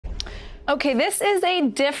Okay, this is a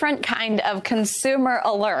different kind of consumer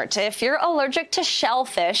alert. If you're allergic to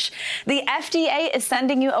shellfish, the FDA is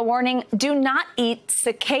sending you a warning: do not eat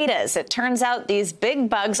cicadas. It turns out these big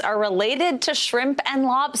bugs are related to shrimp and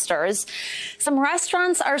lobsters. Some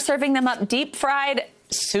restaurants are serving them up deep fried,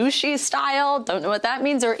 sushi style, don't know what that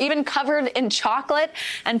means, or even covered in chocolate.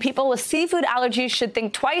 And people with seafood allergies should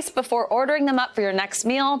think twice before ordering them up for your next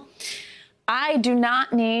meal. I do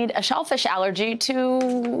not need a shellfish allergy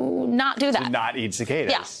to not do that. To not eat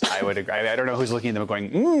cicadas. Yeah. I would agree. I don't know who's looking at them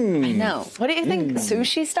going, I know. What do you think?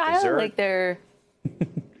 Sushi style? Dessert? Like they're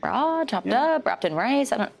raw, chopped up, wrapped in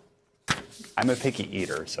rice? I don't. I'm a picky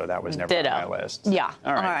eater, so that was never Ditto. on my list. Yeah.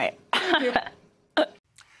 All right.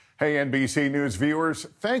 Hey, NBC News viewers,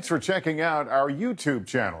 thanks for checking out our YouTube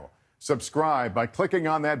channel. Subscribe by clicking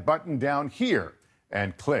on that button down here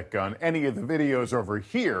and click on any of the videos over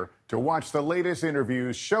here to watch the latest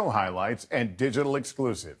interviews, show highlights, and digital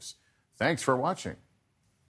exclusives. Thanks for watching.